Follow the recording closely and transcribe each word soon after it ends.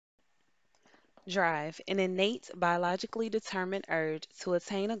Drive, an innate, biologically determined urge to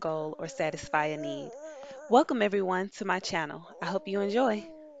attain a goal or satisfy a need. Welcome, everyone, to my channel. I hope you enjoy.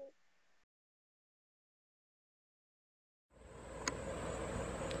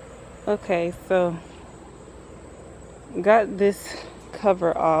 Okay, so got this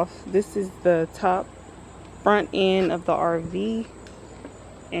cover off. This is the top front end of the RV,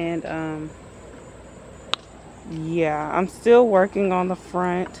 and yeah, I'm still working on the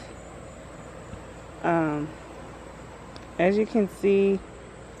front. Um, as you can see,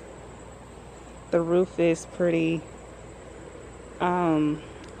 the roof is pretty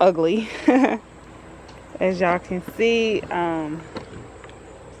ugly. As y'all can see,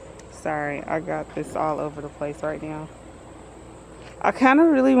 sorry, I got this all over the place right now. I kind of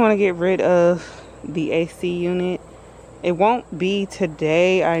really want to get rid of the AC unit. It won't be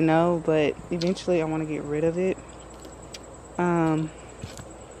today, I know, but eventually I want to get rid of it. Um,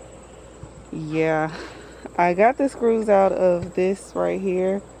 yeah, I got the screws out of this right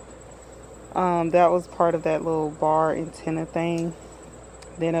here. That was part of that little bar antenna thing.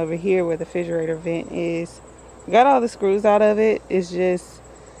 Then over here where the refrigerator vent is, got all the screws out of it. It's just,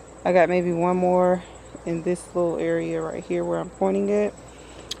 I got maybe one more in this little area right here where I'm pointing it.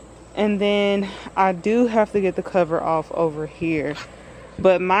 And then I do have to get the cover off over here.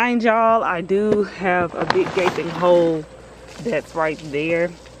 But mind y'all, I do have a big gaping hole that's right there.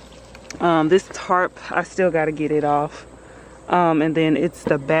 This tarp, I still got to get it off. And then it's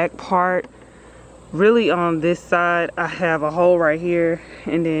the back part. Really on this side, I have a hole right here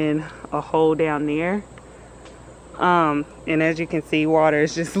and then a hole down there. And as you can see, water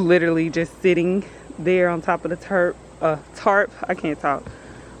is just literally just sitting there on top of the tarp. I can't talk.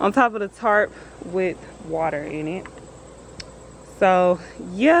 On top of the tarp with water in it. So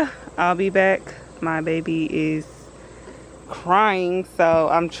yeah, I'll be back. My baby is crying, so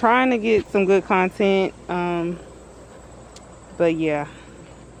I'm trying to get some good content. But yeah,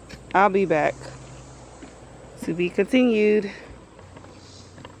 I'll be back. To be continued.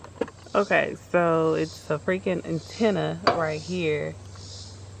 Okay, so it's a freaking antenna right here,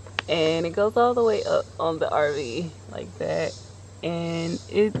 and it goes all the way up on the RV like that, and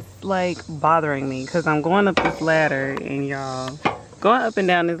it's like bothering me because I'm going up this ladder, and y'all, going up and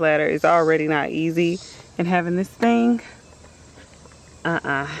down this ladder is already not easy, and having this thing,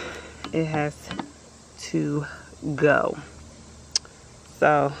 it has to go.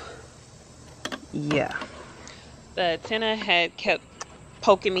 So yeah, The antenna had kept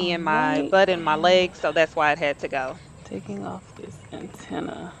poking me in my Alright. butt and my leg, so that's why it had to go. Taking off this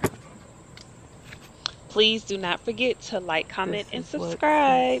antenna. Please do not forget to like, comment, This and is what's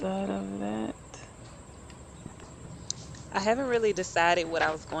subscribe. inside of that. I haven't really decided what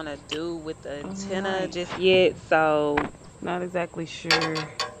I was going to do with the antenna Alright. just yet, so Not exactly sure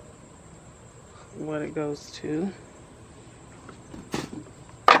what it goes to.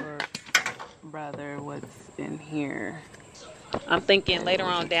 Or rather what's in here. I'm thinking later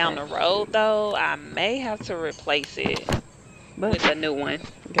on down the road, though, I may have to replace it But with a new one.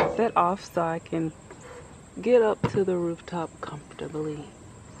 get that off so I can get up to the rooftop comfortably.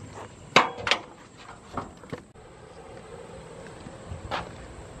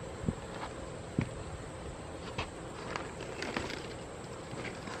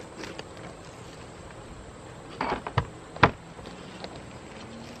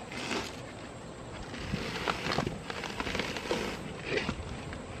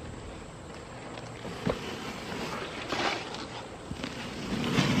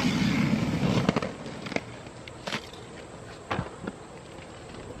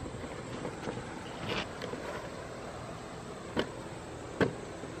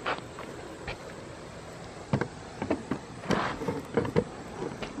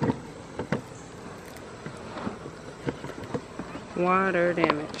 Water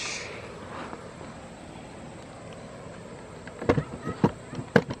damage.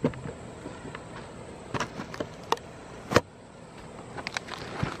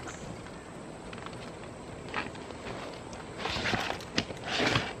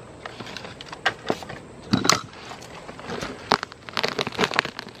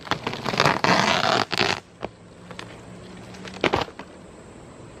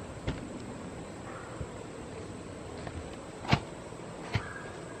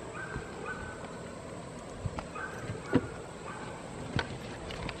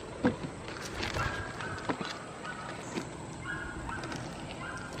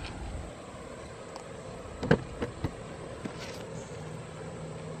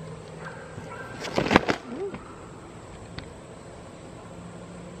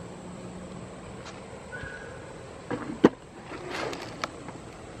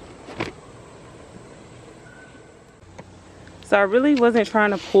 So I really wasn't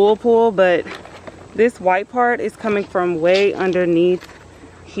trying to pull, but this white part is coming from way underneath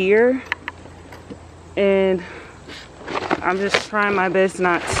here. And I'm just trying my best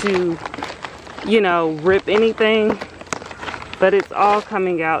not to, you know, rip anything. But it's all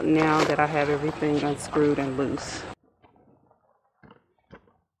coming out now that I have everything unscrewed and loose.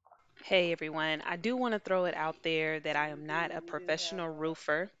 Hey everyone, I do want to throw it out there that I am not a professional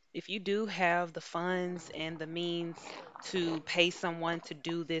roofer. If you do have the funds and the means to pay someone to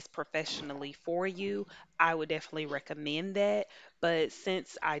do this professionally for you, I would definitely recommend that. But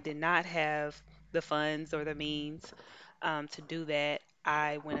since I did not have the funds or the means to do that,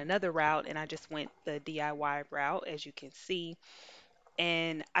 I went another route and I just went the DIY route, as you can see.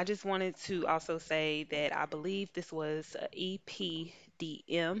 And I just wanted to also say that I believe this was a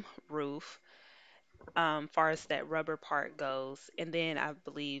EPDM roof, far as that rubber part goes. And then I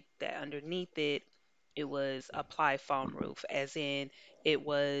believe that underneath it, it was a ply foam roof, as in it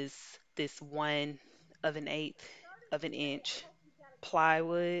was this 1/8 of an inch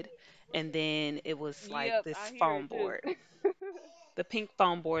plywood, and then it was like Yep, this I hear foam it too. board. The pink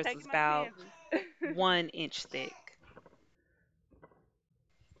foam boards was Taking my about chances. 1 inch thick.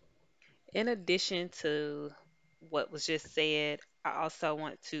 In addition to what was just said, I also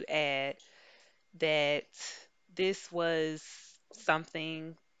want to add that this was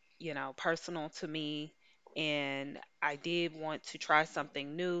something, personal to me, and I did want to try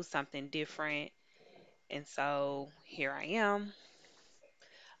something new, something different. And so here I am.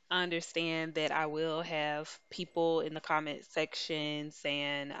 I understand that I will have people in the comment section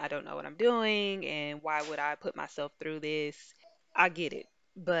saying, I don't know what I'm doing, and why would I put myself through this? I get it,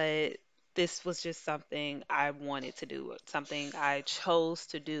 but this was just something I wanted to do, something I chose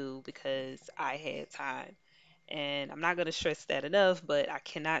to do because I had time. And I'm not going to stress that enough, but I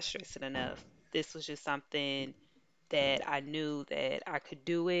cannot stress it enough. This was just something that I knew that I could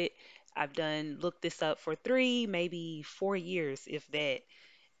do it. I've done looked this up for 3, maybe 4 years, if that.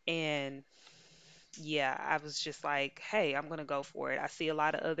 And yeah, I was just like, hey, I'm gonna go for it. I see a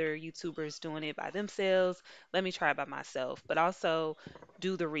lot of other YouTubers doing it by themselves. Let me try it by myself, but also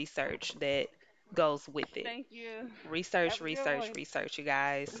do the research that goes with it. Thank you. Research, Have a good research, one. research, you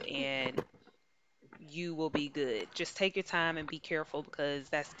guys, and you will be good. Just take your time and be careful because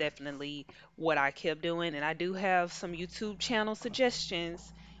that's definitely what I kept doing. And I do have some YouTube channel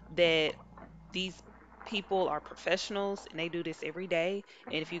suggestions that these people are professionals and they do this every day.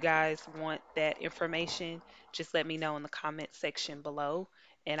 And if you guys want that information, just let me know in the comment section below,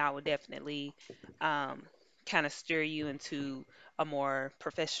 and I will definitely um, kind of steer you into a more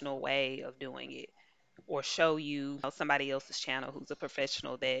professional way of doing it, or show you somebody else's channel who's a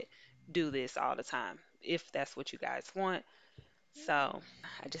professional that do this all the time, if that's what you guys want. So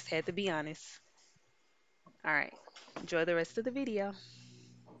I just had to be honest. All right, enjoy the rest of the video.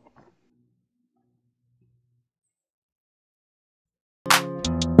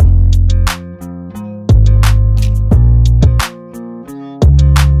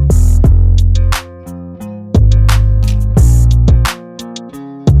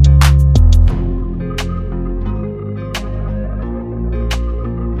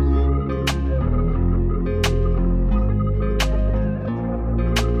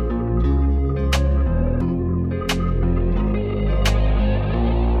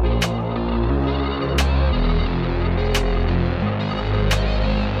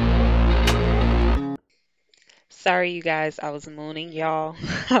 Sorry, you guys, I was mooning y'all.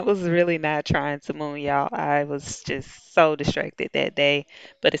 I was really not trying to moon y'all. I was just so distracted that day.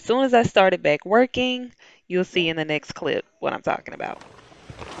 But as soon as I started back working, you'll see in the next clip what I'm talking about.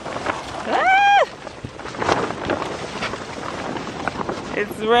 Ah!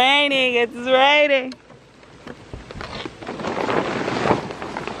 It's raining, it's raining.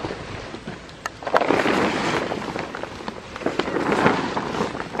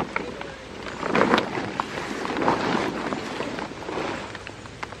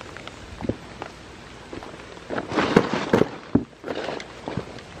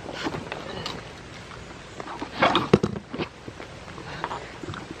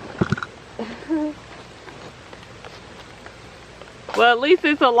 Well, at least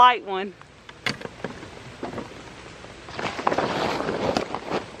it's a light one.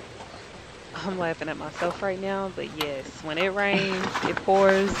 I'm laughing at myself right now, but yes, when it rains, it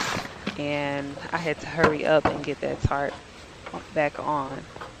pours, and I had to hurry up and get that tarp back on.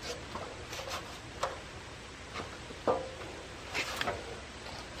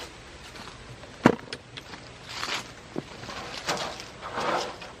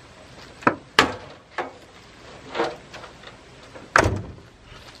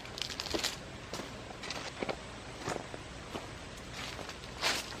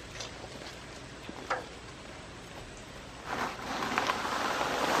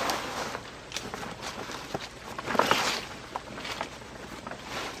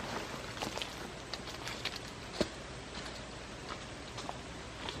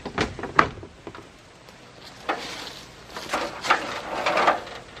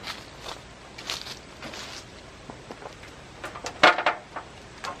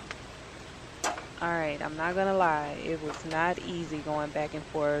 All right, I'm not gonna lie. It was not easy going back and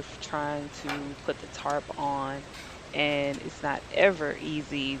forth trying to put the tarp on. And it's not ever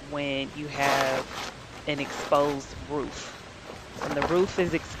easy when you have an exposed roof. When the roof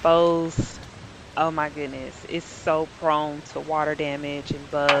is exposed, oh my goodness, it's so prone to water damage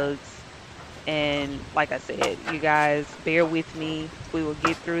and bugs. And like I said, you guys bear with me. We will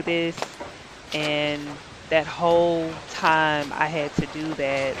get through this. And that whole time I had to do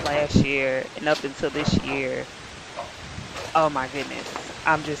that last year and up until this year, oh my goodness.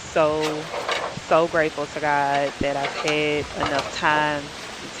 I'm just so grateful to God that I've had enough time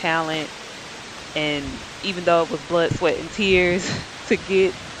and talent. And even though it was blood, sweat, and tears to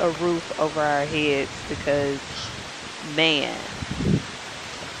get a roof over our heads, because man,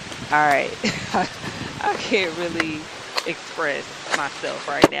 all right, I can't really express myself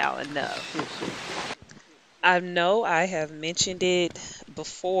right now enough. I know I have mentioned it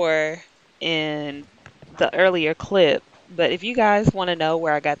before in the earlier clip, but if you guys want to know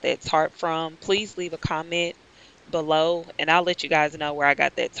where I got that tarp from, please leave a comment below and I'll let you guys know where I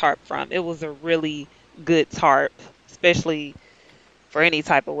got that tarp from. It was a really good tarp, especially for any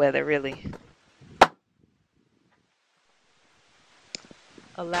type of weather, really.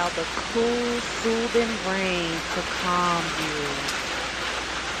 Allow the cool, soothing rain to calm you.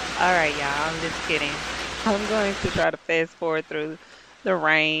 All right, y'all, I'm just kidding. I'm going to try to fast forward through the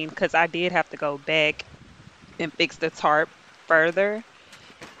rain because I did have to go back and fix the tarp further.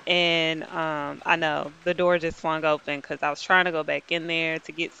 And I know the door just swung open because I was trying to go back in there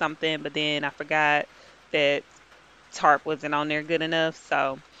to get something, but then I forgot that tarp wasn't on there good enough.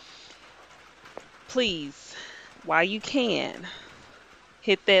 So please, while you can,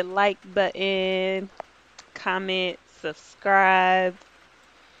 hit that like button, comment, subscribe,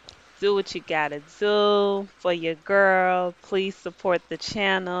 do what you gotta do for your girl. Please support the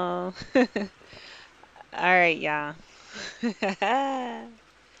channel. All right, y'all.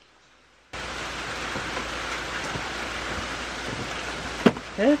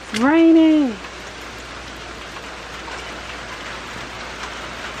 It's raining.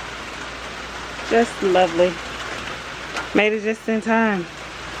 Just lovely. Made it just in time.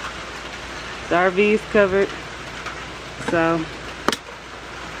 The RV is covered, so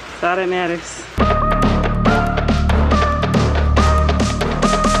that's all that matters.